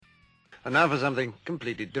And now for something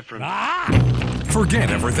completely different.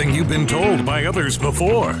 Forget everything you've been told by others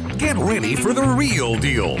before. Get ready for the real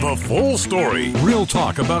deal, the full story, real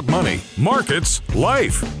talk about money, markets,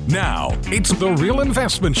 life. Now, it's The Real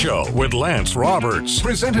Investment Show with Lance Roberts,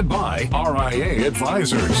 presented by RIA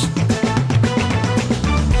Advisors.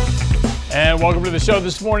 And welcome to the show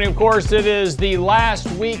this morning. Of course, it is the last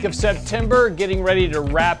week of September, getting ready to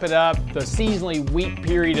wrap it up, the seasonally weak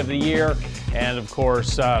period of the year. And of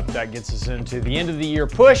course, that gets us into the end of the year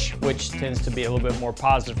push, which tends to be a little bit more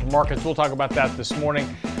positive for markets. We'll talk about that this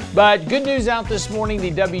morning. But good news out this morning,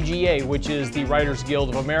 the WGA, which is the Writers Guild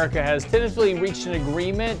of America, has tentatively reached an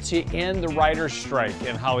agreement to end the writers' strike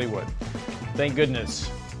in Hollywood. Thank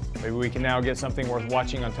goodness. Maybe we can now get something worth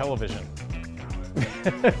watching on television.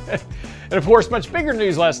 And of course, much bigger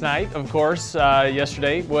news last night, of course,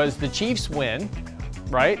 yesterday, was the Chiefs win,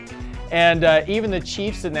 right? And even the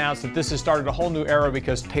Chiefs announced that this has started a whole new era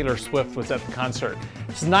because Taylor Swift was at the concert.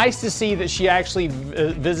 It's nice to see that she actually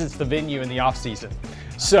visits the venue in the offseason.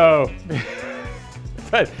 So,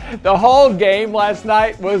 but the whole game last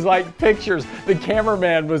night was like pictures. The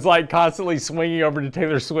cameraman was like constantly swinging over to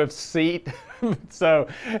Taylor Swift's seat. So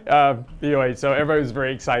anyway, so everybody was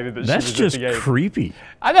very excited that That's she was just at the game. creepy.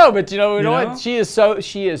 I know, but you know what? She is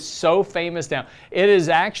so famous now. It is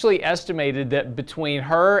actually estimated that between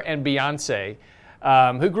her and Beyonce,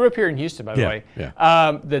 who grew up here in Houston, by the way,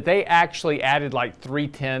 that they actually added like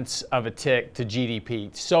 0.3 of a tick to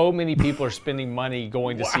GDP. So many people are spending money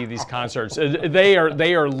going to see these concerts. They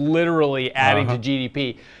are literally adding to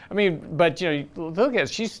GDP. I mean, but you know, look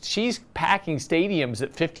at it. She's packing stadiums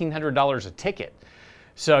at $1,500 a ticket.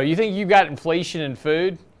 So you think you've got inflation in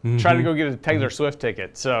food? Mm-hmm. Try to go get a Taylor Swift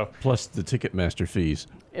ticket. So plus the Ticketmaster fees.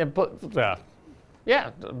 Yeah,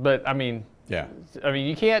 but I mean. Yeah. I mean,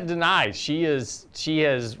 you can't deny she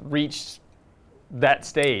has reached that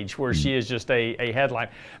stage where she is just a headline.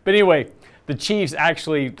 But anyway, the Chiefs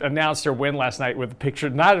actually announced their win last night with a picture,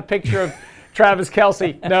 not a picture of Travis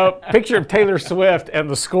Kelce, no, picture of Taylor Swift and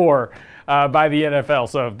the score by the NFL.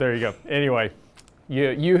 So there you go. Anyway,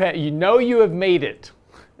 you have made it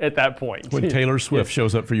at that point. When Taylor Swift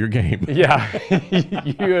shows up for your game. Yeah,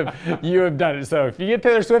 you have done it. So if you get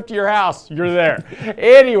Taylor Swift to your house, you're there.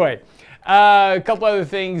 Anyway. A couple other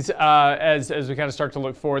things as we kind of start to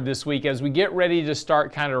look forward this week as we get ready to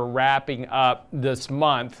start kind of wrapping up this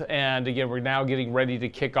month. And again, we're now getting ready to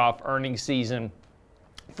kick off earnings season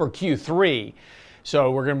for Q3.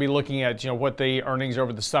 So we're going to be looking at what the earnings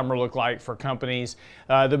over the summer look like for companies.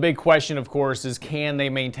 The big question, of course, is can they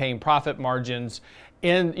maintain profit margins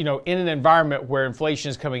in an environment where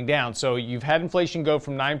inflation is coming down? So you've had inflation go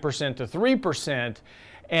from 9% to 3%.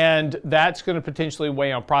 And that's going to potentially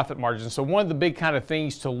weigh on profit margins. So one of the big kind of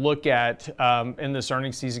things to look at in this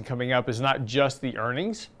earnings season coming up is not just the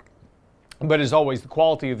earnings, but as always, the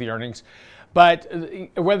quality of the earnings, but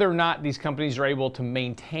whether or not these companies are able to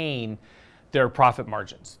maintain their profit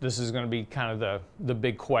margins. This is going to be kind of the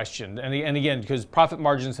big question. And again, because profit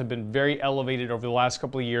margins have been very elevated over the last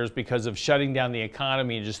couple of years because of shutting down the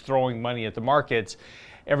economy and just throwing money at the markets.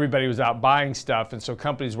 Everybody was out buying stuff, and so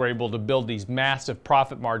companies were able to build these massive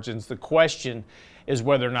profit margins. The question is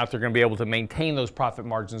whether or not they're going to be able to maintain those profit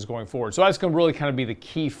margins going forward. So that's going to really kind of be the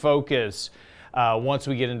key focus once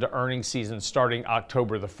we get into earnings season starting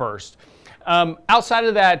October the 1st. Outside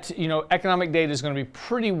of that, economic data is going to be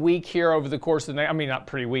pretty weak here over the course of the next, not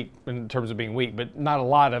pretty weak in terms of being weak, but not a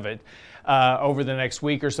lot of it over the next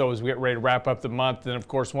week or so as we get ready to wrap up the month. And of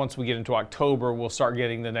course, once we get into October, we'll start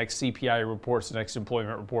getting the next CPI reports, the next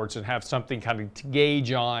employment reports, and have something kind of to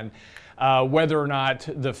gauge on whether or not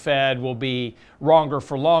the Fed will be wronger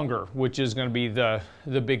for longer, which is going to be the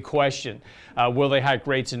big question. Will they hike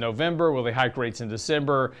rates in November? Will they hike rates in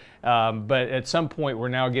December? But at some point, we're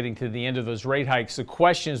now getting to the end of those rate hikes. The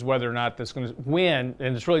question is whether or not that's going to when,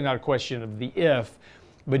 and it's really not a question of the if,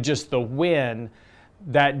 but just the when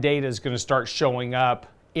that data is going to start showing up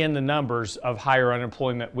in the numbers of higher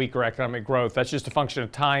unemployment, weaker economic growth. That's just a function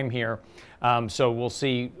of time here. So we'll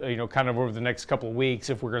see, kind of over the next couple of weeks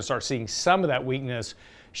if we're going to start seeing some of that weakness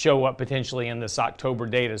show up potentially in this October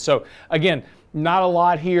data. So again, not a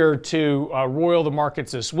lot here to roil the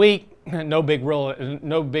markets this week. No big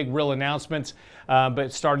real announcements.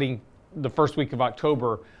 But starting the first week of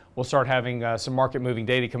October, we'll start having some market moving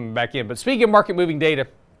data coming back in. But speaking of market moving data,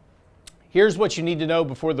 here's what you need to know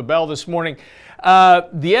before the bell this morning.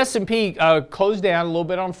 The S&P closed down a little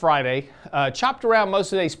bit on Friday, chopped around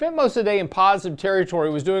most of the day, spent most of the day in positive territory,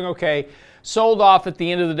 was doing okay, sold off at the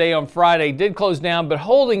end of the day on Friday, did close down, but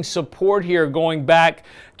holding support here going back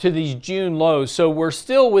to these June lows. So we're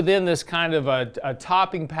still within this kind of a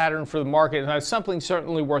topping pattern for the market, and that's something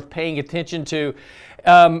certainly worth paying attention to.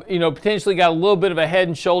 Potentially got a little bit of a head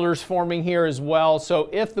and shoulders forming here as well. So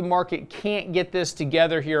if the market can't get this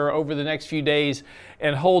together here over the next few days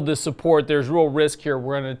and hold this support, there's real risk here.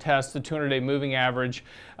 We're going to test the 200-day moving average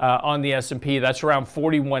on the S&P. That's around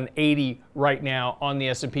 4180 right now on the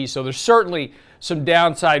S&P. So there's certainly some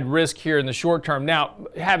downside risk here in the short term. Now,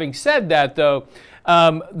 having said that, though,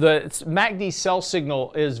 the MACD sell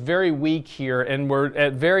signal is very weak here, and we're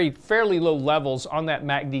at fairly low levels on that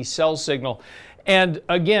MACD sell signal. And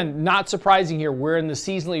again, not surprising here, we're in the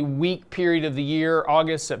seasonally weak period of the year.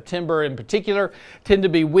 August, September in particular tend to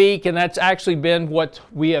be weak, and that's actually been what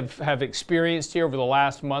we have experienced here over the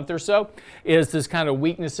last month or so, is this kind of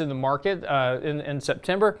weakness in the market in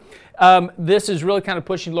September. This is really kind of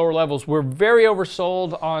pushing lower levels. We're very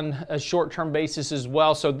oversold on a short-term basis as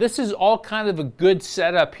well, so this is all kind of a good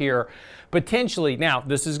setup here. Potentially, now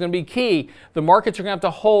this is going to be key, the markets are going to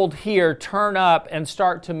have to hold here, turn up, and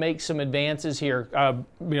start to make some advances here.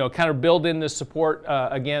 Kind of build in this support,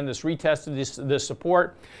 again, this retest of this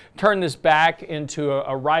support, turn this back into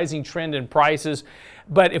a rising trend in prices.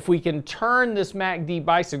 But if we can turn this MACD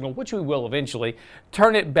buy signal, which we will eventually,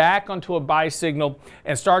 turn it back onto a buy signal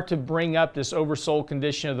and start to bring up this oversold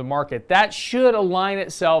condition of the market, that should align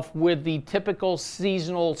itself with the typical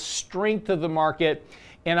seasonal strength of the market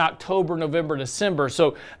in October, November, December.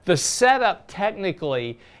 So the setup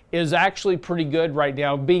technically is actually pretty good right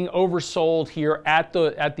now, being oversold here at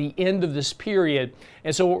the end of this period.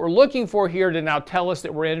 And so what we're looking for here to now tell us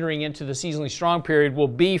that we're entering into the seasonally strong period will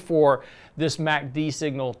be for this MACD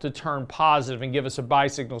signal to turn positive and give us a buy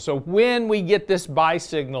signal. So when we get this buy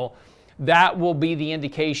signal, that will be the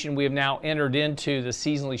indication we have now entered into the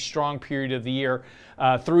seasonally strong period of the year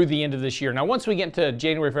through the end of this year. Now, once we get into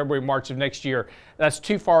January, February, March of next year, that's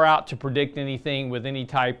too far out to predict anything with any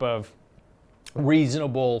type of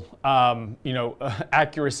reasonable,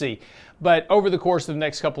 accuracy. But over the course of the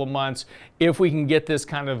next couple of months, if we can get this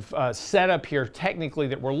kind of setup here technically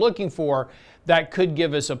that we're looking for, that could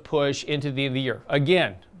give us a push into the end of the year.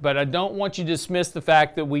 Again, but I don't want you to dismiss the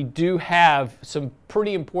fact that we do have some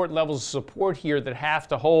pretty important levels of support here that have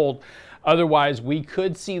to hold. Otherwise, we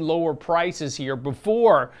could see lower prices here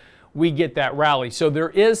before we get that rally. So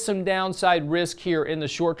there is some downside risk here in the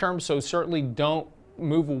short term, so certainly don't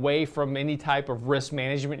move away from any type of risk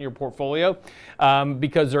management in your portfolio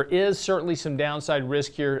because there is certainly some downside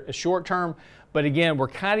risk here short term. But again, we're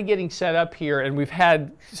kind of getting set up here, and we've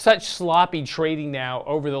had such sloppy trading now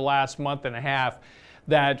over the last month and a half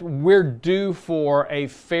that we're due for a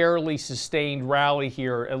fairly sustained rally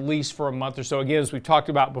here, at least for a month or so. Again, as we've talked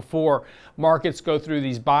about before, markets go through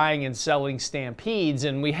these buying and selling stampedes,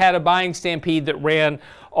 and we had a buying stampede that ran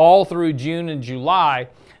all through June and July.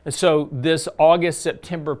 So this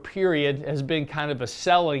August-September period has been kind of a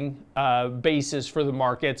selling basis for the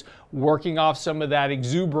markets, working off some of that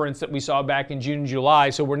exuberance that we saw back in June and July.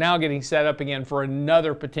 So we're now getting set up again for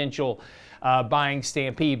another potential buying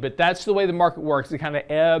stampede. But that's the way the market works. It kind of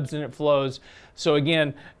ebbs and it flows. So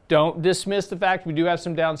again, don't dismiss the fact we do have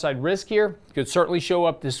some downside risk here. It could certainly show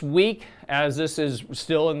up this week, as this is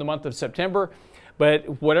still in the month of September.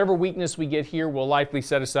 But whatever weakness we get here will likely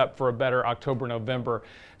set us up for a better October, November.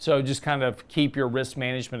 So just kind of keep your risk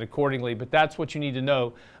management accordingly. But that's what you need to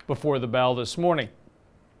know before the bell this morning.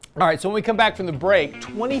 All right, so when we come back from the break,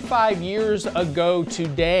 25 years ago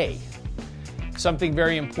today, something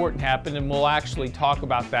very important happened, and we'll actually talk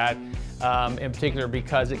about that in particular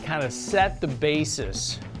because it kind of set the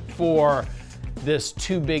basis for this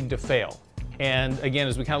too big to fail. And again,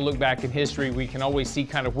 as we kind of look back in history, we can always see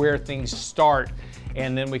kind of where things start,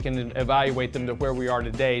 and then we can evaluate them to where we are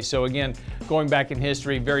today. So again, going back in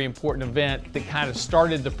history, very important event that kind of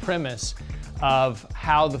started the premise of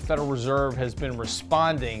how the Federal Reserve has been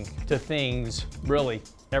responding to things really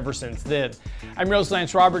ever since then. I'm Real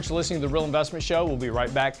Lance Roberts, you're listening to The Real Investment Show. We'll be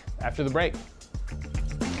right back after the break.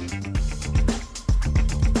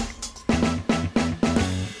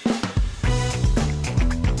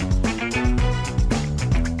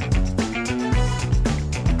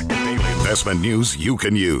 Investment news you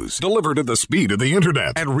can use. Delivered at the speed of the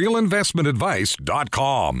internet at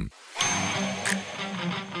realinvestmentadvice.com.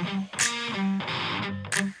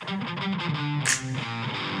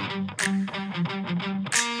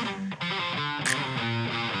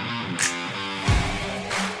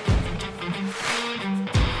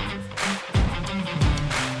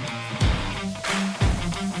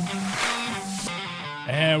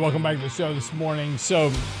 And welcome back to the show this morning.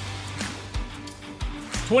 So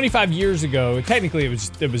 25 years ago, technically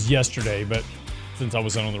it was yesterday, but since I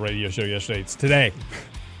wasn't on the radio show yesterday, it's today.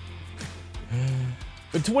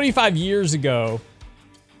 But 25 years ago,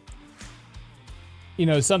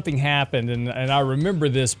 something happened, and I remember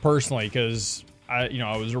this personally because I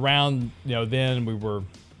was around, then we were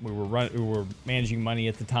managing money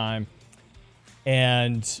at the time,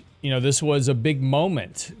 and this was a big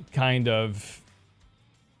moment, kind of,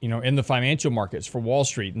 in the financial markets for Wall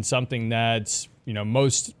Street, and something that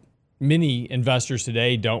many investors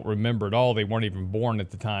today don't remember at all. They weren't even born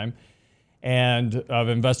at the time. And of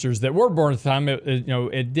investors that were born at the time,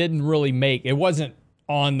 it didn't really it wasn't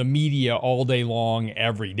on the media all day long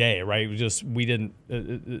every day, right? It was just, we didn't,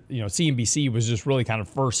 CNBC was just really kind of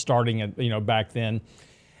first starting at, back then.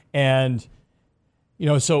 And,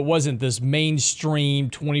 so it wasn't this mainstream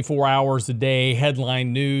 24 hours a day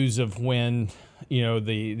headline news of when,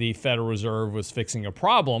 the Federal Reserve was fixing a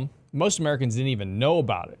problem. Most Americans didn't even know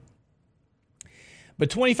about it. But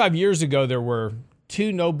 25 years ago, there were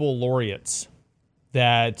two Nobel laureates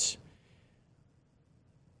that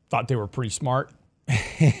thought they were pretty smart.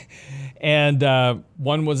 And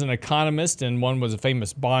one was an economist and one was a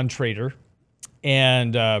famous bond trader.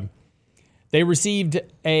 And they received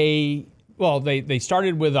they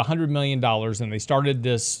started with $100 million, and they started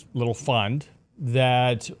this little fund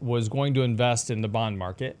that was going to invest in the bond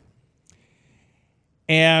market.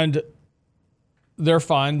 And their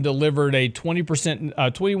fund delivered a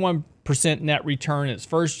 21% net return its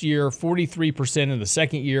first year, 43% in the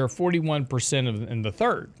second year, 41% in the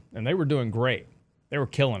third. And they were doing great. They were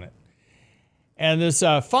killing it. And this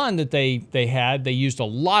fund that they used a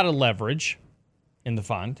lot of leverage in the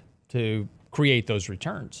fund to create those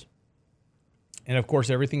returns. And of course,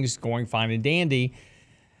 everything's going fine and dandy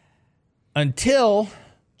until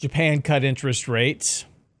Japan cut interest rates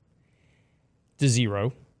to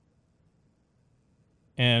zero.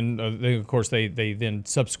 And of course, they then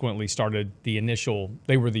subsequently started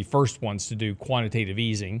they were the first ones to do quantitative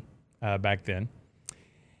easing back then.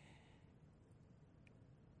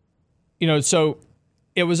 So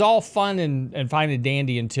it was all fun and fine and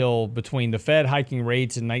dandy until between the Fed hiking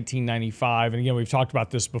rates in 1995. And again, we've talked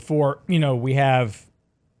about this before. We have,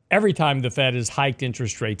 every time the Fed has hiked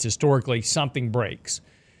interest rates, historically, something breaks.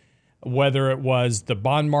 Whether it was the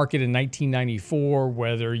bond market in 1994,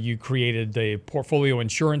 whether you created the portfolio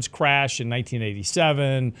insurance crash in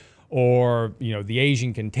 1987, or, the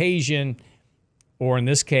Asian contagion, or in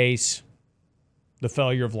this case, the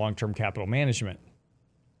failure of long-term capital management.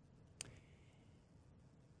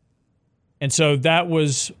 And so that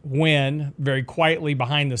was when, very quietly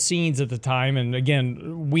behind the scenes at the time, and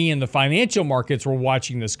again, we in the financial markets were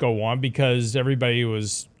watching this go on because everybody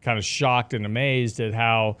was kind of shocked and amazed at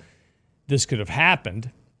how this could have happened.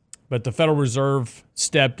 But the Federal Reserve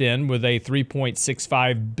stepped in with a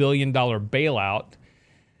 $3.65 billion bailout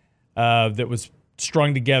that was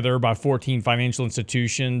strung together by 14 financial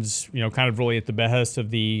institutions, kind of really at the behest of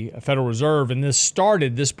the Federal Reserve. And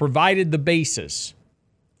this provided the basis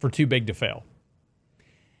for too big to fail.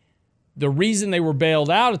 The reason they were bailed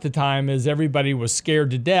out at the time is everybody was scared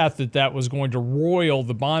to death that was going to roil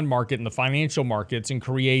the bond market and the financial markets and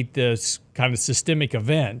create this kind of systemic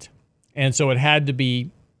event. And so it had to be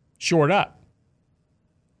shored up.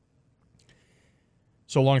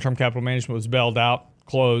 So long-term capital management was bailed out,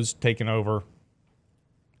 closed, taken over,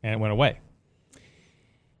 and it went away.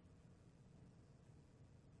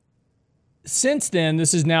 Since then,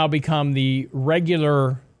 this has now become the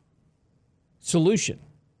regular solution.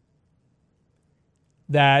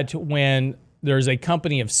 That when there's a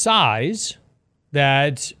company of size,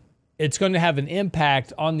 that it's going to have an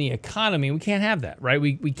impact on the economy. We can't have that, right?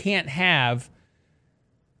 We can't have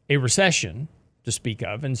a recession to speak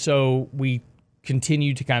of. And so we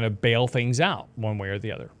continue to kind of bail things out one way or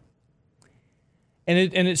the other. And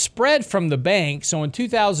it spread from the banks. So in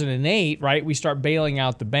 2008, right, we start bailing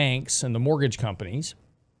out the banks and the mortgage companies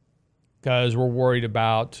because we're worried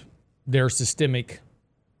about their systemic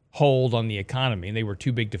hold on the economy. They were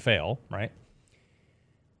too big to fail, right?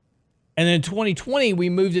 And then in 2020, we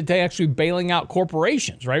moved it to actually bailing out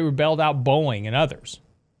corporations, right? We bailed out Boeing and others.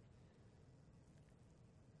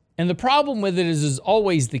 And the problem with it is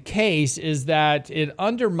always the case, is that it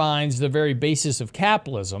undermines the very basis of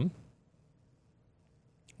capitalism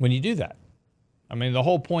when you do that. I mean, the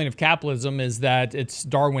whole point of capitalism is that it's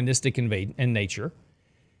Darwinistic in nature.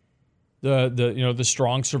 The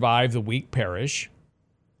strong survive, the weak perish.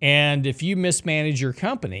 And if you mismanage your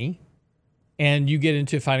company and you get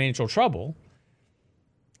into financial trouble,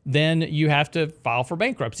 then you have to file for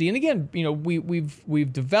bankruptcy. And again,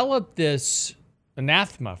 we've developed this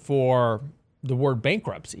anathema for the word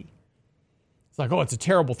bankruptcy. It's like, oh, it's a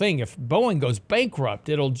terrible thing. If Boeing goes bankrupt,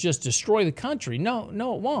 it'll just destroy the country. No,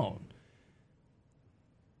 it won't.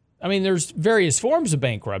 I mean, there's various forms of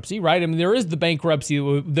bankruptcy, right? I mean, there is the bankruptcy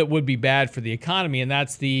that would be bad for the economy, and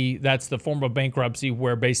that's the form of bankruptcy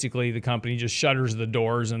where basically the company just shutters the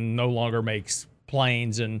doors and no longer makes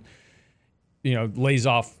planes and, lays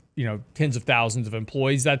off, tens of thousands of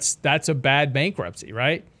employees. That's a bad bankruptcy,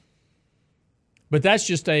 right? But that's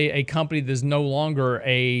just a company that's no longer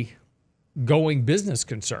a going business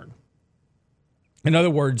concern. In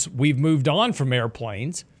other words, we've moved on from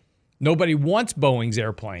airplanes. Nobody wants Boeing's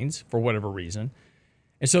airplanes for whatever reason.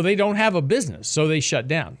 And so they don't have a business, so they shut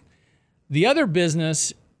down. The other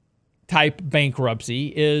business type bankruptcy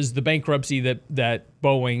is the bankruptcy that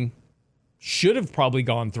Boeing should have probably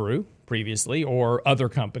gone through previously, or other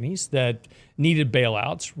companies that needed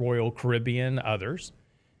bailouts, Royal Caribbean, others.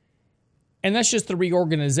 And that's just the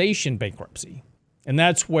reorganization bankruptcy. And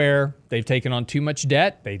that's where they've taken on too much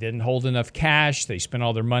debt. They didn't hold enough cash. They spent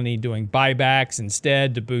all their money doing buybacks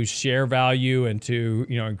instead to boost share value and to,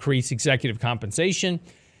 increase executive compensation.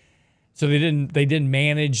 So they didn't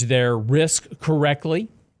manage their risk correctly.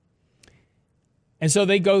 And so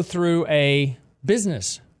they go through a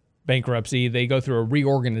business bankruptcy. They go through a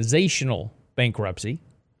reorganizational bankruptcy.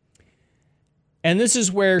 And this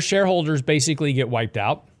is where shareholders basically get wiped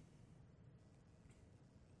out.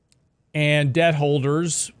 And debt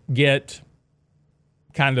holders get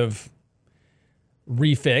kind of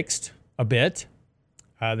refixed a bit.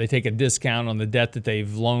 They take a discount on the debt that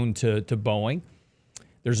they've loaned to Boeing.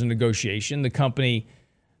 There's a negotiation. The company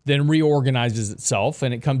then reorganizes itself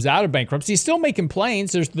and it comes out of bankruptcy. Still making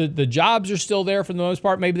planes. There's the jobs are still there for the most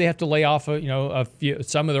part. Maybe they have to lay off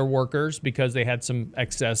some of their workers because they had some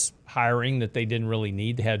excess hiring that they didn't really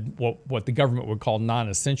need. They had what the government would call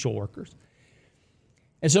non-essential workers.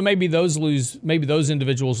 And so maybe those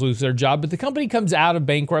individuals lose their job, but the company comes out of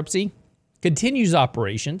bankruptcy, continues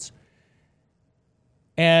operations,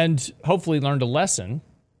 and hopefully learned a lesson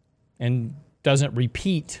and doesn't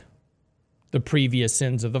repeat the previous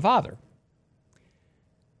sins of the father.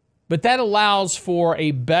 But that allows for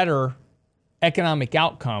a better economic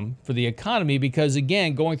outcome for the economy because,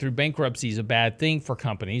 again, going through bankruptcy is a bad thing for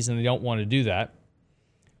companies, and they don't want to do that.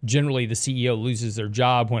 Generally, the CEO loses their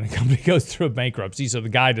job when a company goes through a bankruptcy, so the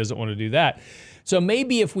guy doesn't want to do that. So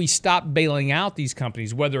maybe if we stop bailing out these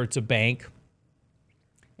companies, whether it's a bank,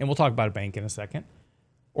 and we'll talk about a bank in a second,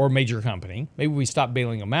 or a major company, maybe we stop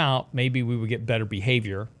bailing them out, maybe we would get better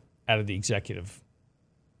behavior out of the executive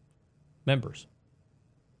members.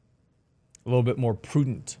 A little bit more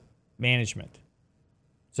prudent management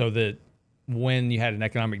so that when you had an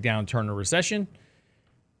economic downturn or recession,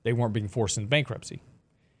 they weren't being forced into bankruptcy.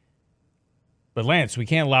 But Lance, we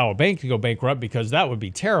can't allow a bank to go bankrupt because that would be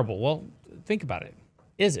terrible. Well, think about it.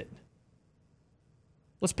 Is it?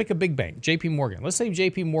 Let's pick a big bank, JP Morgan. Let's say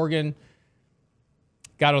JP Morgan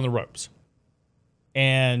got on the ropes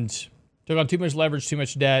and took on too much leverage, too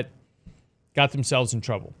much debt, got themselves in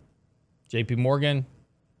trouble. JP Morgan,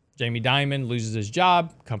 Jamie Dimon loses his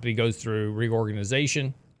job. Company goes through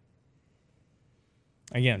reorganization.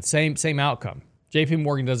 Again, same outcome. JP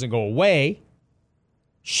Morgan doesn't go away.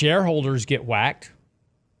 Shareholders get whacked.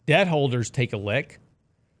 Debt holders take a lick.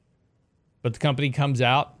 But the company comes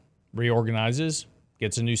out, reorganizes,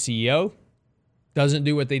 gets a new CEO, doesn't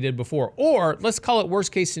do what they did before. Or let's call it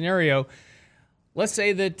worst case scenario. Let's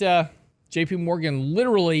say that JP Morgan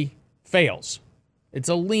literally fails. It's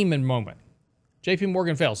a Lehman moment. JP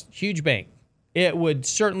Morgan fails. Huge bank. It would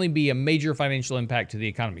certainly be a major financial impact to the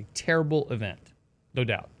economy. Terrible event, no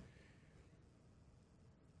doubt.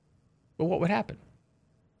 But what would happen?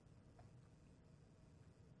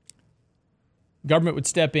 Government would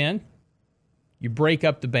step in. You break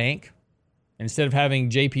up the bank. Instead of having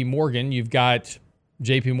JP Morgan, you've got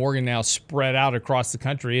JP Morgan now spread out across the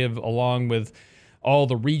country along with all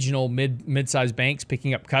the regional mid-sized banks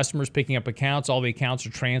picking up customers, picking up accounts. All the accounts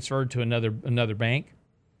are transferred to another bank.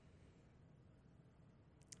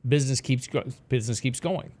 Business keeps going.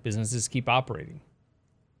 Businesses keep operating.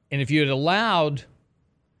 And if you had allowed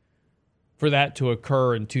for that to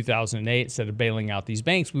occur in 2008, instead of bailing out these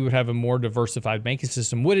banks, we would have a more diversified banking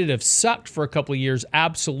system. Would it have sucked for a couple of years?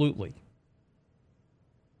 Absolutely.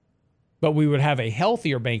 But we would have a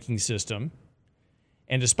healthier banking system.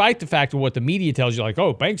 And despite the fact of what the media tells you, like,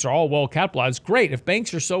 oh, banks are all well capitalized. Great. If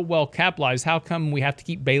banks are so well capitalized, how come we have to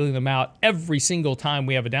keep bailing them out every single time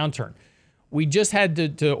we have a downturn? We just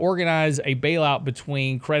had to organize a bailout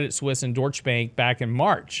between Credit Suisse and Deutsche Bank back in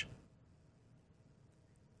March.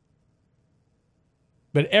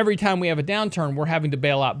 But every time we have a downturn, we're having to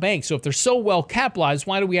bail out banks. So if they're so well capitalized,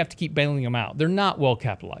 why do we have to keep bailing them out? They're not well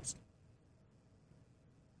capitalized.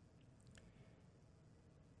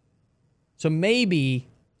 So maybe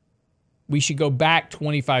we should go back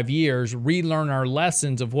 25 years, relearn our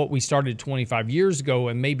lessons of what we started 25 years ago,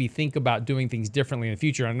 and maybe think about doing things differently in the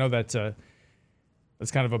future. I know that's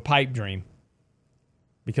kind of a pipe dream,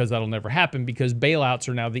 because that'll never happen, because bailouts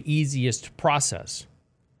are now the easiest process.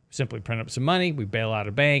 Simply print up some money, we bail out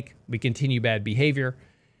a bank, we continue bad behavior,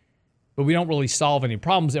 but we don't really solve any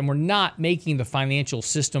problems, and we're not making the financial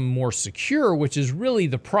system more secure, which is really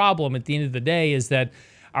the problem at the end of the day, is that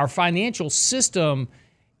our financial system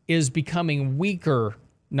is becoming weaker,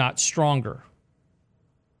 not stronger.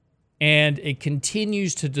 And it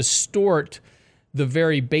continues to distort the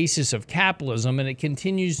very basis of capitalism, and it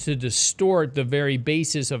continues to distort the very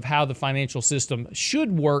basis of how the financial system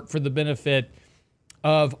should work for the benefit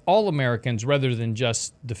of all Americans rather than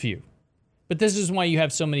just the few. But this is why you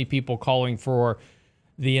have so many people calling for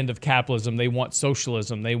the end of capitalism. They want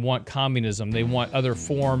socialism, they want communism, they want other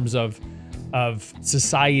forms of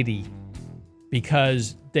society,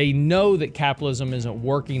 because they know that capitalism isn't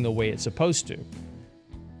working the way it's supposed to.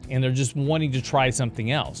 And they're just wanting to try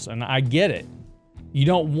something else. And I get it. You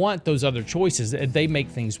don't want those other choices. They make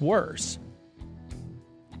things worse.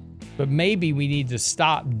 But maybe we need to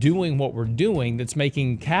stop doing what we're doing that's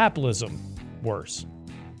making capitalism worse.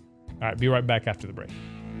 All right, be right back after the break.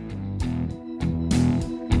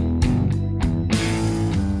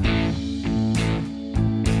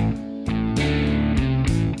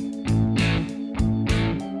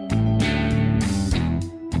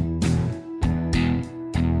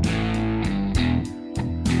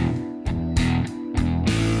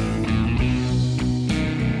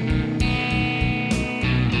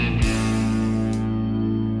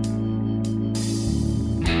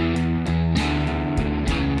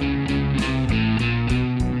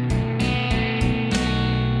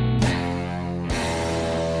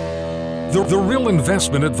 The Real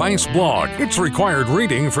Investment Advice blog. It's required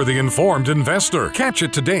reading for the informed investor. Catch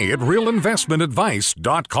it today at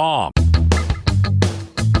realinvestmentadvice.com.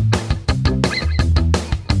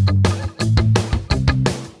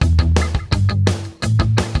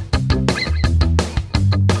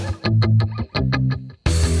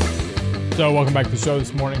 So welcome back to the show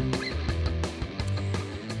this morning.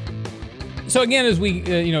 So again, as we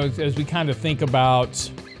as we kind of think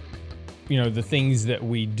about the things that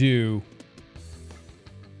we do,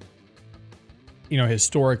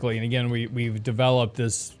 historically, and again, we've developed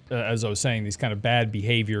this, as I was saying, these kind of bad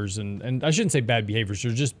behaviors, and I shouldn't say bad behaviors.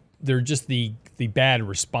 They're just the bad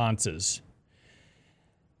responses.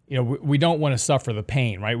 We don't want to suffer the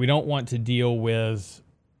pain, right? We don't want to deal with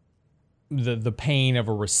the pain of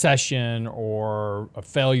a recession or a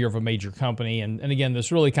failure of a major company. And again,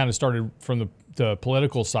 this really kind of started from the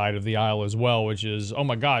political side of the aisle as well, which is, oh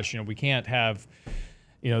my gosh, we can't have,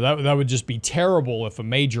 that would just be terrible if a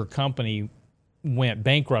major company went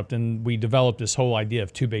bankrupt, and we developed this whole idea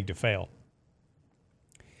of too big to fail.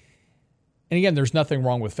 And again, there's nothing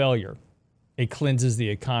wrong with failure. It cleanses the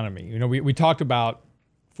economy. We talked about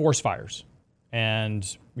forest fires,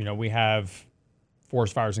 and we have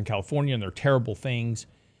forest fires in California, and they're terrible things.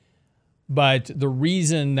 But the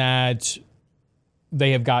reason that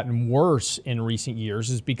they have gotten worse in recent years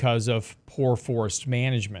is because of poor forest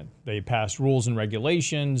management. They passed rules and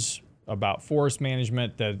regulations about forest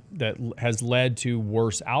management that has led to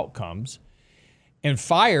worse outcomes. And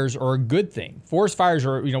fires are a good thing. Forest fires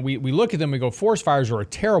are, we look at them and go, forest fires are a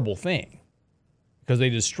terrible thing because they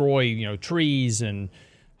destroy, trees and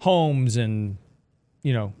homes and,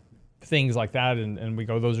 things like that. And we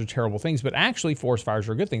go, those are terrible things. But actually, forest fires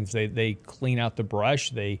are good things. They clean out the brush.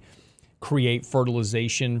 They create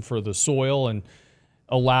fertilization for the soil and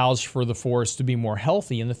allows for the forest to be more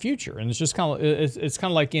healthy in the future. And it's just it's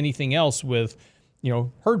kind of like anything else with,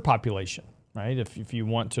 herd population, right? If you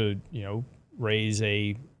want to, raise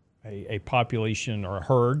a population or a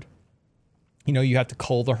herd, you have to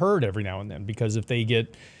cull the herd every now and then, because if they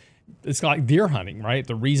it's like deer hunting, right?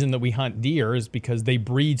 The reason that we hunt deer is because they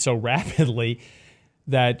breed so rapidly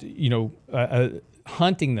that,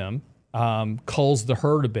 hunting them culls the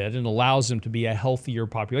herd a bit and allows them to be a healthier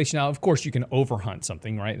population. Now, of course, you can overhunt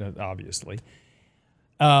something, right? Obviously.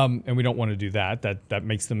 And we don't want to do that. That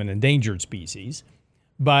makes them an endangered species.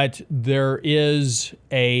 But there is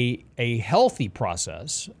a healthy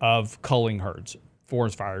process of culling herds.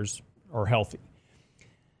 Forest fires are healthy.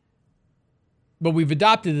 But we've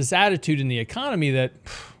adopted this attitude in the economy that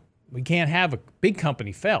we can't have a big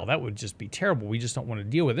company fail. That would just be terrible. We just don't want to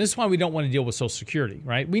deal with it. This is why we don't want to deal with Social Security,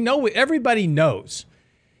 right? We know, everybody knows.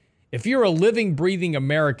 If you're a living, breathing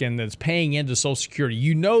American that's paying into Social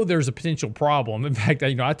Security, there's a potential problem. In fact,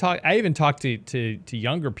 I even talked to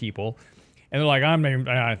younger people, and they're like, I'm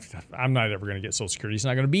not ever going to get Social Security. It's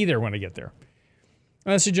not going to be there when I get there.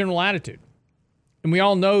 And that's the general attitude. And we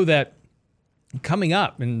all know that coming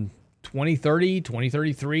up in 2030,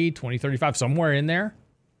 2033, 2035, somewhere in there,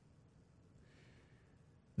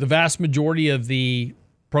 the vast majority of the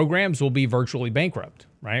programs will be virtually bankrupt,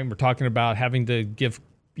 right? And we're talking about having to give,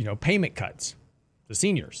 payment cuts to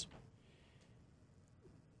seniors.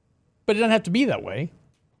 But it doesn't have to be that way,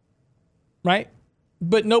 right?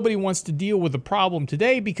 But nobody wants to deal with the problem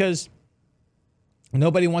today because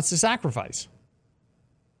nobody wants to sacrifice.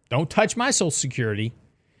 Don't touch my Social Security.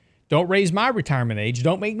 Don't raise my retirement age.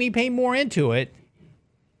 Don't make me pay more into it.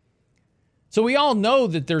 So we all know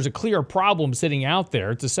that there's a clear problem sitting out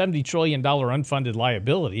there. It's a $70 trillion unfunded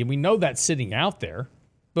liability, and we know that's sitting out there,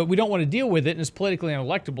 but we don't want to deal with it, and it's politically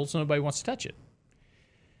unelectable, so nobody wants to touch it.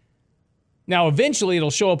 Now, eventually,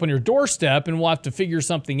 it'll show up on your doorstep, and we'll have to figure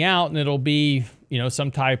something out, and it'll be,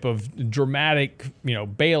 some type of dramatic,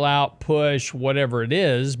 bailout, push, whatever it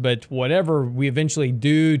is. But whatever we eventually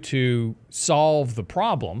do to solve the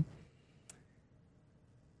problem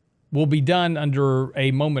will be done under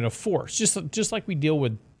a moment of force, just like we deal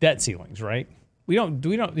with debt ceilings, right? We don't.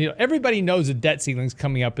 Everybody knows a debt ceiling's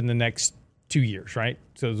coming up in the next 2 years, right?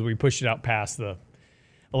 So as we push it out past the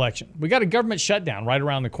election, we got a government shutdown right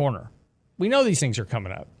around the corner. We know these things are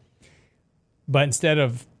coming up, but instead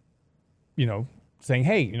of, saying,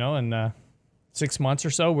 hey, in 6 months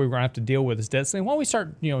or so, we're going to have to deal with this debt ceiling. Why don't we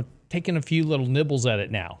start, taking a few little nibbles at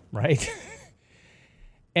it now, right?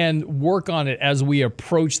 And work on it as we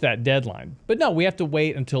approach that deadline. But no, we have to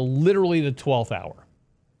wait until literally the 12th hour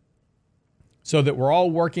so that we're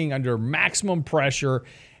all working under maximum pressure,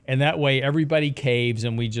 and that way everybody caves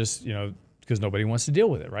and we just, because nobody wants to deal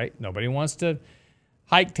with it, right? Nobody wants to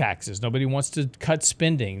hike taxes. Nobody wants to cut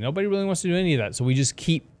spending. Nobody really wants to do any of that. So we just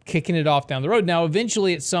keep kicking it off down the road. Now,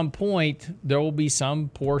 eventually at some point, there will be some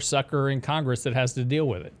poor sucker in Congress that has to deal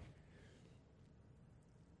with it.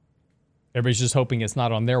 Everybody's just hoping it's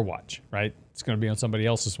not on their watch, right? It's going to be on somebody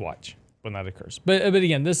else's watch when that occurs. But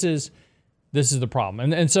again, this is the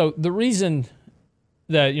problem. And so the reason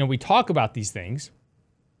that, we talk about these things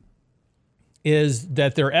is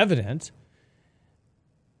that they're evident.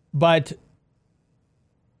 But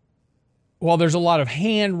while there's a lot of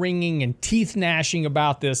hand wringing and teeth gnashing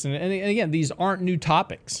about this, and again, these aren't new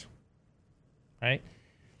topics, right?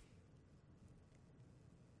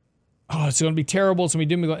 Oh, it's going to be terrible. It's going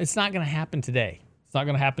to be doom. It's not going to happen today. It's not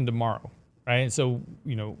going to happen tomorrow, right? And so,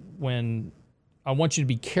 when I want you to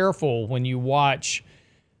be careful when you watch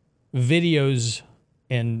videos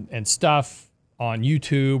and stuff on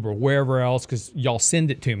YouTube or wherever else, because y'all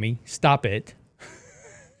send it to me. Stop it.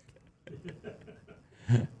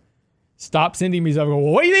 Stop sending me stuff. Well,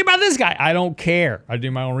 what do you think about this guy? I don't care. I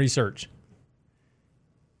do my own research.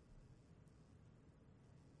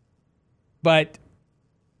 But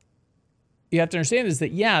you have to understand is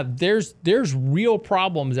that, yeah, there's real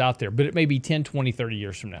problems out there, but it may be 10, 20, 30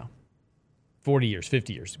 years from now, 40 years,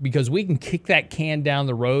 50 years, because we can kick that can down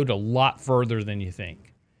the road a lot further than you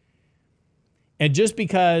think. And just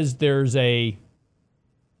because there's a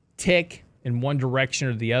tick in one direction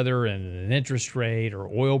or the other and an interest rate or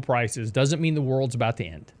oil prices doesn't mean the world's about to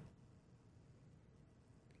end.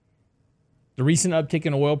 The recent uptick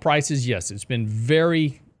in oil prices, yes, it's been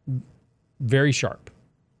very, very sharp.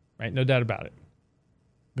 Right? No doubt about it.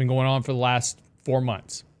 Been going on for the last 4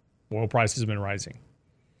 months. Oil prices have been rising.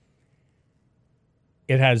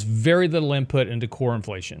 It has very little input into core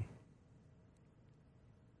inflation.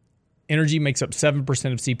 Energy makes up 7% of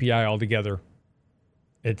CPI altogether.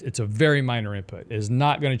 It's a very minor input. It is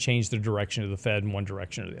not going to change the direction of the Fed in one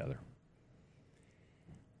direction or the other.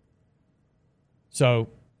 So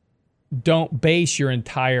don't base your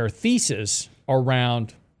entire thesis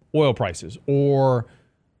around oil prices or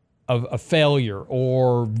a failure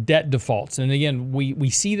or debt defaults. And again, we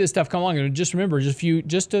see this stuff come along. And just remember,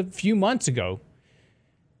 just a few months ago,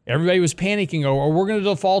 everybody was panicking, we're going to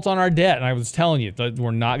default on our debt. And I was telling you that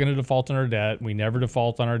we're not going to default on our debt. We never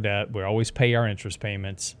default on our debt. We always pay our interest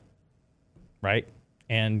payments, right?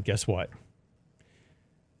 And guess what?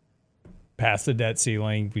 Passed the debt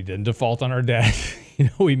ceiling. We didn't default on our debt.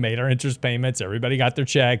 We made our interest payments. Everybody got their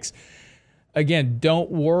checks. Again, don't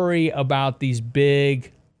worry about these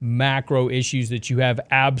big macro issues that you have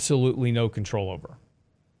absolutely no control over.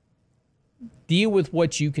 Deal with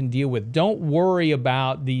what you can deal with. Don't worry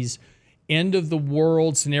about these end of the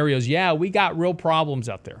world scenarios. Yeah, we got real problems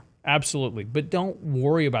out there. Absolutely. But don't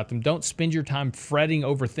worry about them. Don't spend your time fretting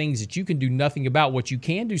over things that you can do nothing about. What you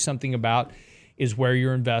can do something about is where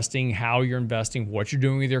you're investing, how you're investing, what you're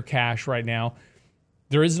doing with your cash right now.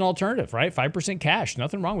 There is an alternative, right? 5% cash.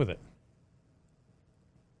 Nothing wrong with it.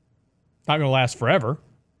 Not going to last forever.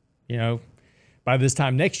 By this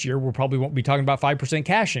time next year, we probably won't be talking about 5%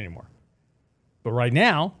 cash anymore. But right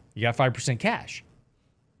now, you got 5% cash.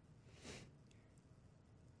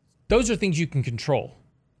 Those are things you can control.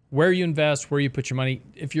 Where you invest, where you put your money.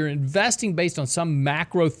 If you're investing based on some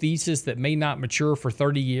macro thesis that may not mature for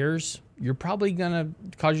 30 years, you're probably going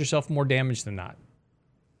to cause yourself more damage than not.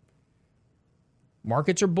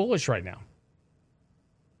 Markets are bullish right now.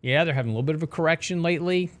 Yeah, they're having a little bit of a correction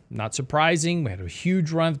lately. Not surprising. We had a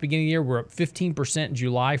huge run at the beginning of the year. We're up 15% in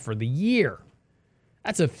July for the year.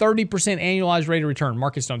 That's a 30% annualized rate of return.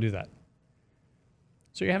 Markets don't do that.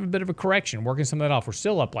 So you're having a bit of a correction, working some of that off. We're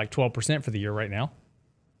still up like 12% for the year right now.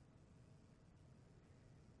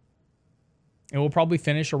 And we'll probably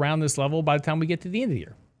finish around this level by the time we get to the end of the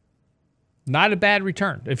year. Not a bad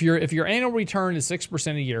return. If your annual return is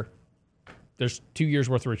 6% a year, there's 2 years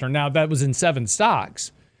worth of return. Now, that was in 7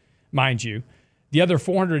 stocks, mind you. The other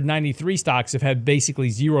 493 stocks have had basically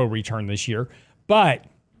zero return this year. But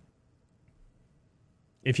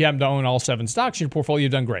if you happen to own all 7 stocks in your portfolio,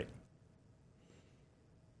 you've done great.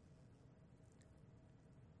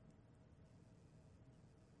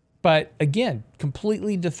 But again,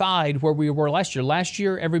 completely defied where we were last year. Last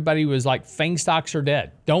year, everybody was like, FANG stocks are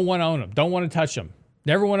dead. Don't want to own them. Don't want to touch them.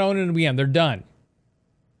 Never want to own them again. They're done.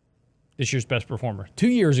 This year's best performer. 2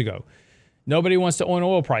 years ago, nobody wants to own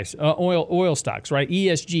oil stocks, right?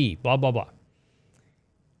 ESG, blah, blah, blah.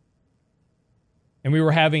 And we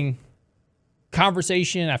were having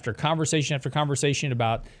conversation after conversation after conversation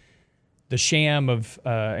about the sham of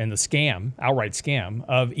and the scam, outright scam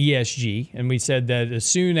of ESG. And we said that as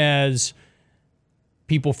soon as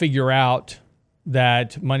people figure out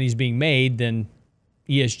that money's being made, then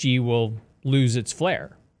ESG will lose its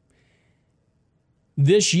flair.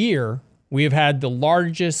 This year, we have had the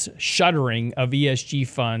largest shuttering of ESG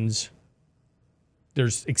funds.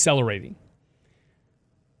 There's accelerating.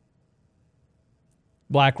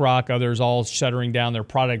 BlackRock, others all shuttering down their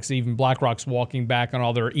products. Even BlackRock's walking back on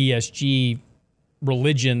all their ESG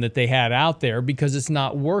religion that they had out there because it's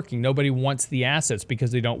not working. Nobody wants the assets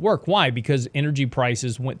because they don't work. Why? Because energy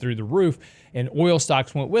prices went through the roof and oil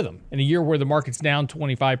stocks went with them. In a year where the market's down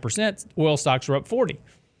 25%, oil stocks are up 40%.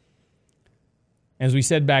 As we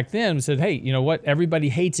said back then, we said, hey, you know what? Everybody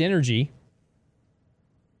hates energy.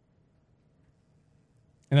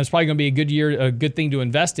 And that's probably going to be a good year, a good thing to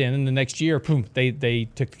invest in. And the next year, boom, they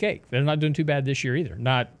took the cake. They're not doing too bad this year either.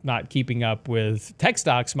 Not keeping up with tech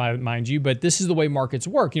stocks, mind you, but this is the way markets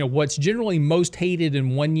work. You know, what's generally most hated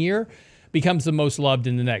in one year becomes the most loved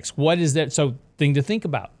in the next. What is that? So thing to think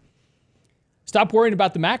about. Stop worrying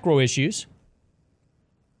about the macro issues.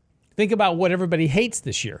 Think about what everybody hates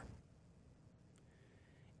this year.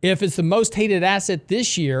 If it's the most hated asset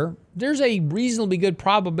this year, there's a reasonably good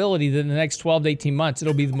probability that in the next 12 to 18 months,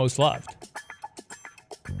 it'll be the most loved.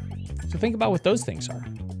 So think about what those things are.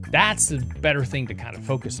 That's the better thing to kind of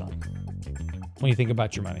focus on when you think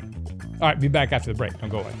about your money. All right, be back after the break. Don't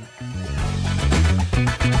go away.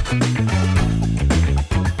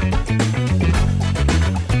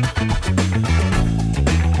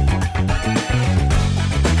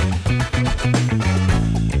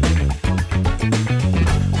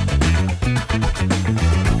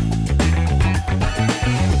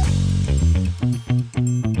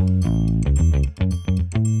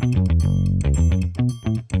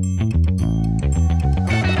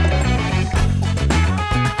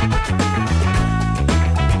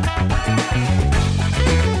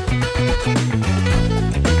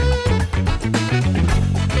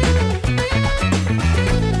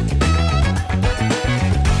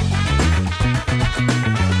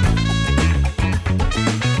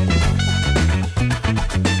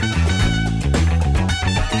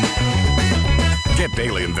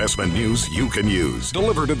 Investment news you can use,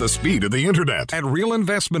 delivered at the speed of the internet at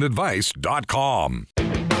realinvestmentadvice.com.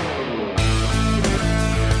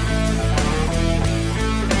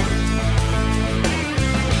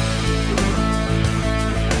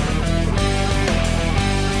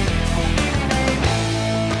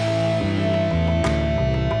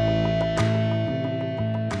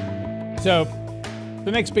 So,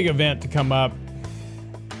 the next big event to come up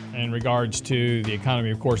in regards to the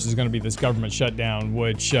economy, of course, is going to be this government shutdown,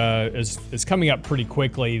 which is coming up pretty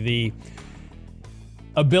quickly. The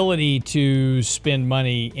ability to spend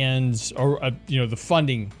money ends, or the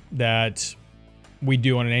funding that we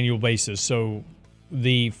do on an annual basis. So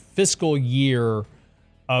the fiscal year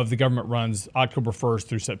of the government runs October 1st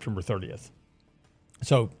through September 30th.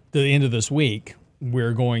 So at the end of this week,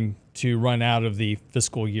 we're going to run out of the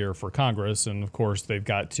fiscal year for Congress, and of course, they've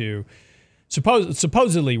got to.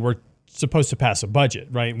 Supposedly, we're supposed to pass a budget,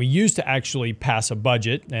 right? We used to actually pass a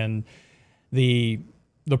budget, and the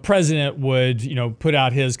the president would, put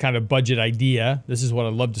out his kind of budget idea. This is what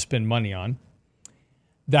I'd love to spend money on.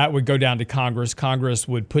 That would go down to Congress. Congress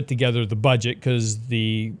would put together the budget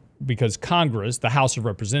because Congress, the House of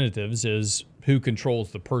Representatives, is who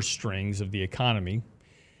controls the purse strings of the economy.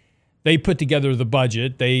 They put together the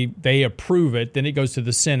budget. They approve it. Then it goes to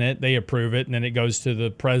the Senate. They approve it. And then it goes to the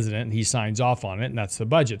president, and he signs off on it. And that's the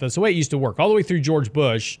budget. That's the way it used to work all the way through George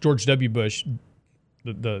W. Bush,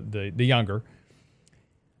 the younger.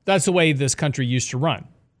 That's the way this country used to run.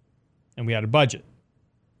 And we had a budget.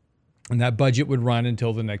 And that budget would run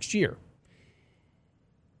until the next year.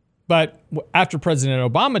 But after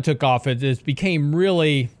President Obama took office, it became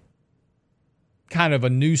really kind of a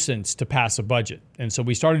nuisance to pass a budget. And so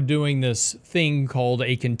we started doing this thing called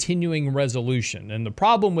a continuing resolution. And the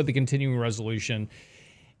problem with the continuing resolution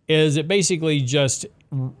is it basically just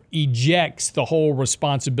ejects the whole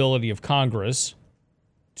responsibility of Congress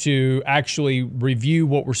to actually review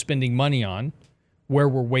what we're spending money on, where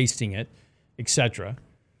we're wasting it, etc.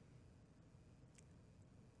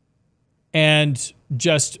 And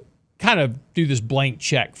just kind of do this blank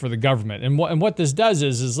check for the government. And what this does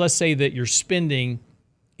is let's say that your spending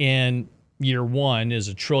in year one is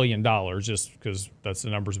 $1 trillion, just because that's the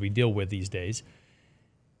numbers we deal with these days.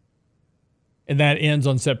 And that ends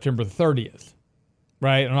on September 30th,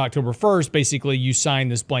 right? On October 1st, basically you sign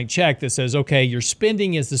this blank check that says, okay, your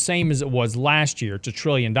spending is the same as it was last year. It's $1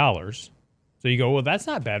 trillion. So you go, well, that's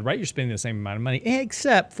not bad, right? You're spending the same amount of money,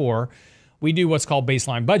 except for we do what's called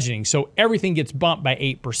baseline budgeting. So everything gets bumped by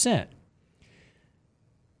 8%.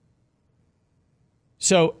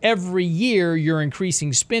 So every year you're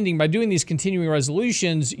increasing spending. By doing these continuing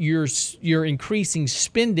resolutions, you're increasing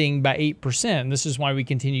spending by 8%. And this is why we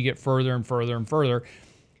continue to get further and further and further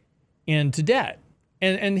into debt.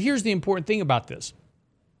 And here's the important thing about this.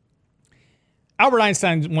 Albert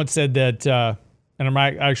Einstein once said that, and I'm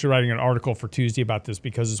actually writing an article for Tuesday about this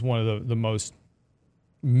because it's one of the most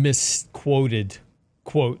misquoted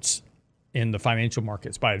quotes in the financial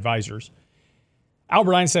markets by advisors.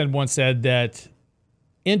 Albert Einstein once said that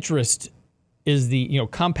interest is the,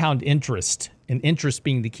 compound interest, and interest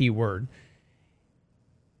being the key word,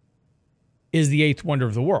 is the eighth wonder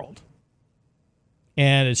of the world.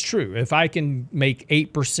 And it's true. If I can make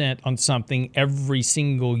 8% on something every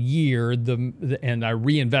single year, and I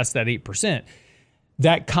reinvest that 8%,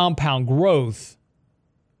 that compound growth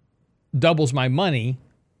doubles my money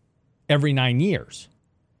every 9 years.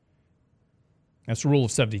 That's the rule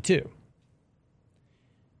of 72.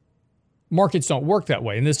 Markets don't work that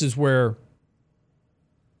way. And this is where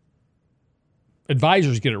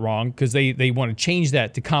advisors get it wrong because they want to change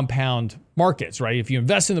that to compound markets, right? If you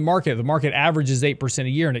invest in the market averages 8% a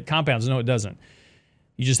year and it compounds. No, it doesn't.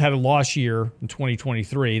 You just had a loss year in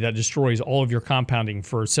 2023 that destroys all of your compounding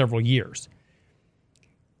for several years.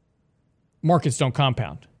 Markets don't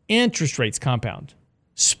compound. Interest rates compound.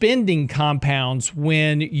 Spending compounds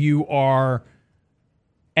when you are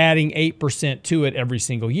adding 8% to it every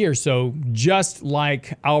single year. So just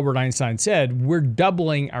like Albert Einstein said, we're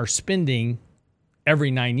doubling our spending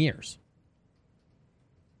every 9 years.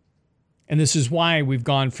 And this is why we've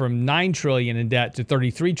gone from $9 trillion in debt to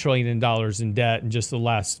 $33 trillion in debt in just the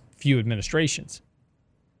last few administrations,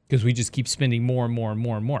 because we just keep spending more and more and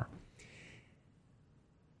more and more.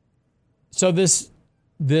 So this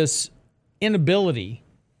inability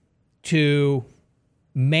to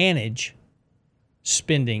manage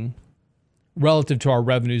spending relative to our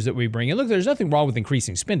revenues that we bring in. Look, there's nothing wrong with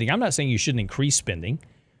increasing spending. I'm not saying you shouldn't increase spending.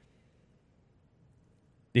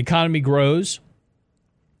 The economy grows.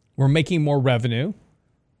 We're making more revenue,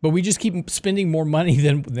 but we just keep spending more money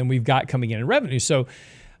than we've got coming in revenue. So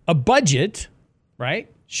a budget,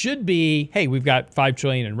 right, should be, hey, we've got $5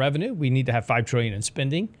 trillion in revenue. We need to have $5 trillion in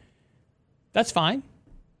spending. That's fine.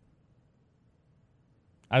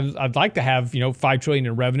 I'd like to have, $5 trillion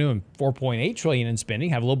in revenue and $4.8 trillion in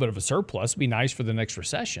spending, have a little bit of a surplus. It'd be nice for the next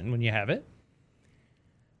recession when you have it.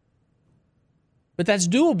 But that's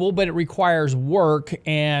doable, but it requires work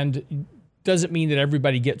and doesn't mean that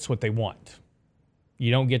everybody gets what they want.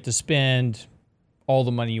 You don't get to spend all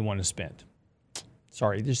the money you want to spend.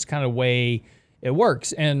 Sorry, this is kind of the way it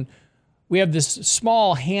works. And we have this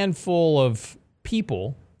small handful of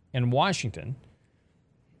people in Washington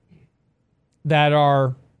that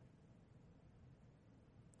are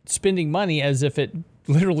spending money as if it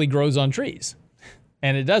literally grows on trees.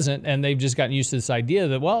 And it doesn't. And they've just gotten used to this idea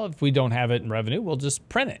that, well, if we don't have it in revenue, we'll just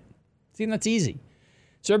print it. See, and that's easy.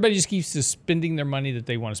 So everybody just keeps just spending their money that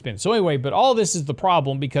they want to spend. So anyway, but all this is the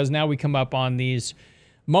problem because now we come up on these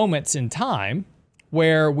moments in time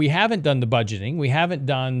where we haven't done the budgeting, we haven't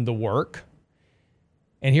done the work,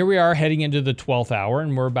 And here we are heading into the 12th hour,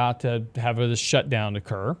 and we're about to have this shutdown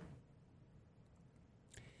occur.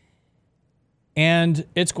 And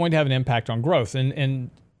it's going to have an impact on growth.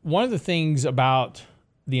 And one of the things about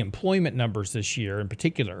the employment numbers this year in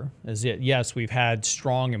particular is that, yes, we've had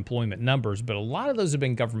strong employment numbers, but a lot of those have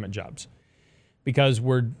been government jobs because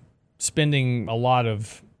we're spending a lot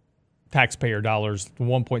of taxpayer dollars,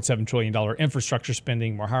 $1.7 trillion infrastructure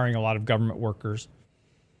spending. We're hiring a lot of government workers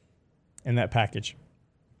in that package.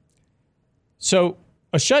 So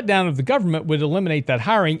a shutdown of the government would eliminate that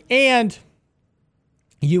hiring, and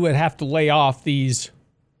you would have to lay off these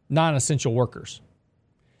non-essential workers.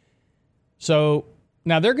 So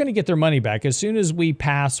now they're going to get their money back as soon as we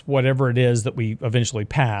pass whatever it is that we eventually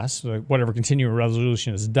pass, whatever continuing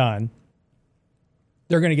resolution is done.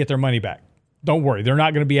 They're going to get their money back. Don't worry, they're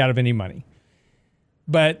not going to be out of any money.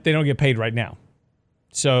 But they don't get paid right now.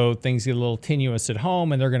 So things get a little tenuous at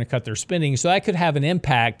home, and they're going to cut their spending. So that could have an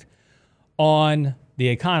impact on the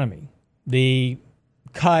economy. The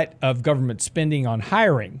cut of government spending on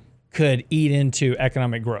hiring could eat into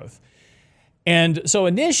economic growth. And so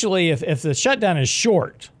initially, if the shutdown is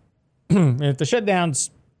short, if the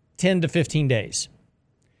shutdown's 10 to 15 days,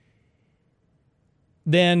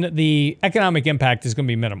 then the economic impact is going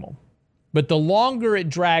to be minimal. But the longer it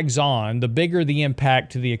drags on, the bigger the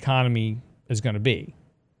impact to the economy is going to be,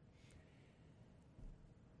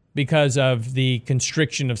 because of the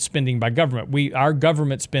constriction of spending by government. Our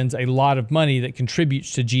government spends a lot of money that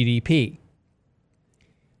contributes to GDP.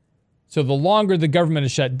 So the longer the government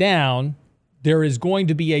is shut down, there is going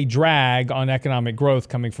to be a drag on economic growth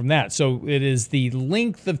coming from that. So it is the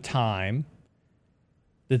length of time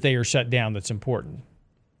that they are shut down that's important.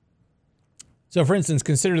 So for instance,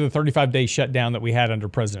 consider the 35-day shutdown that we had under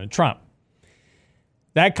President Trump.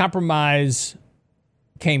 That compromise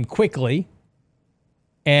came quickly,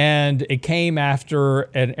 and it came after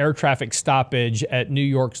an air traffic stoppage at New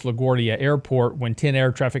York's LaGuardia Airport when 10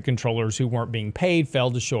 air traffic controllers who weren't being paid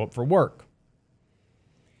failed to show up for work.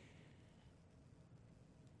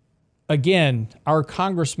 Again, our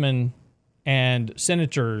congressmen and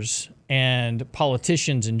senators and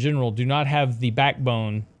politicians in general do not have the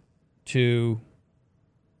backbone to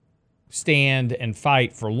stand and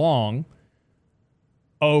fight for long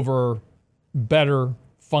over better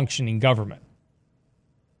functioning government.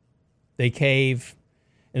 They cave,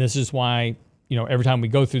 and this is why, every time we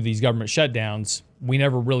go through these government shutdowns, we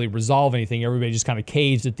never really resolve anything. Everybody just kind of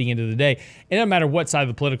caves at the end of the day. It doesn't matter what side of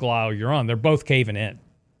the political aisle you're on, they're both caving in,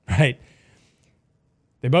 right?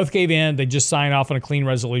 They both cave in, they just sign off on a clean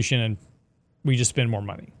resolution, and we just spend more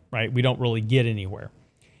money, right? We don't really get anywhere.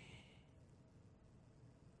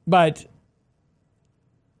 But,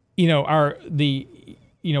 when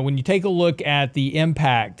you take a look at the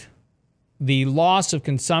impact, the loss of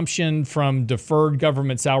consumption from deferred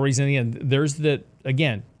government salaries, and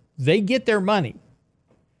they get their money.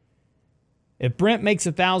 If Brent makes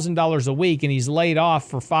 $1,000 a week and he's laid off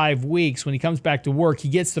for 5 weeks, when he comes back to work, he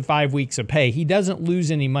gets the 5 weeks of pay. He doesn't lose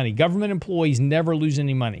any money. Government employees never lose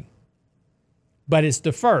any money, but it's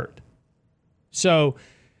deferred. So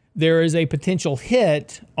there is a potential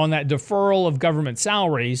hit on that deferral of government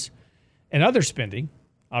salaries and other spending.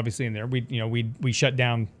 Obviously, in there, we shut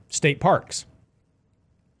down state parks.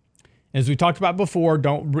 As we talked about before,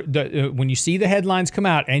 when you see the headlines come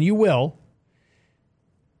out, and you will,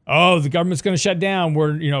 the government's going to shut down.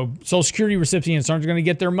 Social Security recipients aren't going to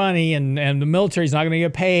get their money, and the military's not going to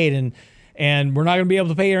get paid, and we're not going to be able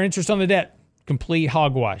to pay our interest on the debt. Complete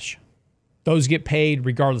hogwash. Those get paid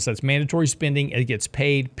regardless. That's mandatory spending. It gets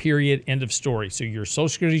paid, period, end of story. So your Social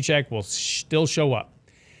Security check will still show up.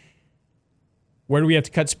 Where do we have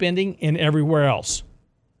to cut spending? And everywhere else.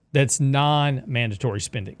 That's non-mandatory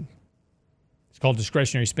spending. It's called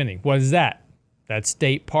discretionary spending. What is that? That's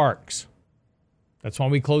state parks. That's why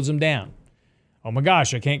we close them down. Oh my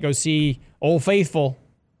gosh, I can't go see Old Faithful.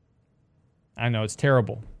 I know, it's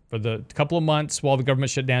terrible. For the couple of months while the government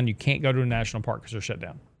shut down, you can't go to a national park because they're shut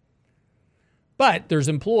down. But there's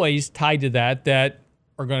employees tied to that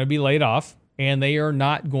are going to be laid off, and they are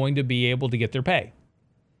not going to be able to get their pay.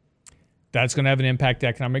 That's going to have an impact to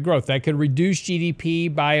economic growth. That could reduce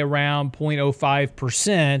GDP by around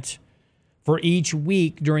 0.05% for each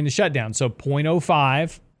week during the shutdown. So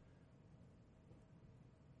 0.05,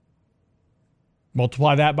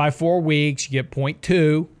 multiply that by 4 weeks, you get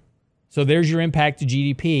 0.2. So there's your impact to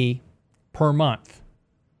GDP per month.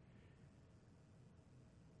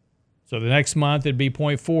 So the next month it'd be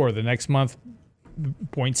 0.4, the next month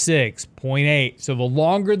 0.6, 0.8. So the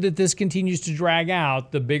longer that this continues to drag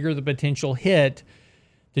out, the bigger the potential hit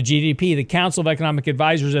to GDP. The Council of Economic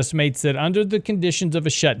Advisors estimates that under the conditions of a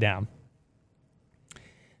shutdown,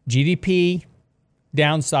 GDP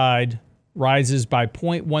downside rises by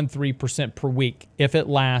 0.13% per week if it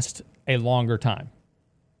lasts a longer time.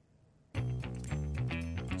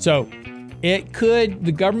 So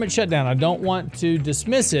the government shutdown, I don't want to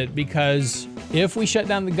dismiss it, because if we shut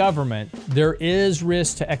down the government, there is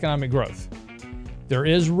risk to economic growth. There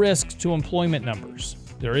is risk to employment numbers.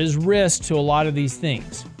 There is risk to a lot of these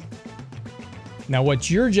things. Now, what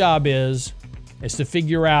your job is to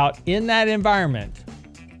figure out in that environment,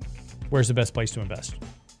 where's the best place to invest.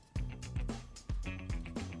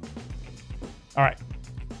 All right.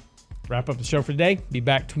 Wrap up the show for today. Be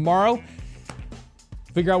back tomorrow.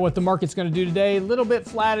 Figure out what the market's going to do today. A little bit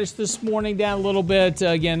flattish this morning, down a little bit.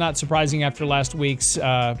 Again, not surprising after last week's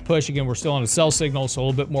push. Again, we're still on a sell signal, so a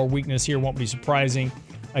little bit more weakness here won't be surprising.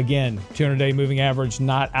 Again, 200-day moving average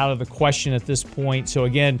not out of the question at this point. So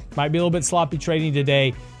again, might be a little bit sloppy trading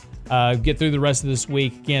today. Get through the rest of this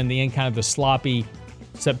week. Again, the end kind of the sloppy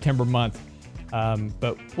September month.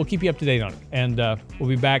 But we'll keep you up to date on it. And we'll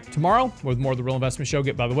be back tomorrow with more of the Real Investment Show.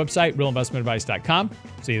 Get by the website, realinvestmentadvice.com.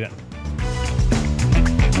 See you then.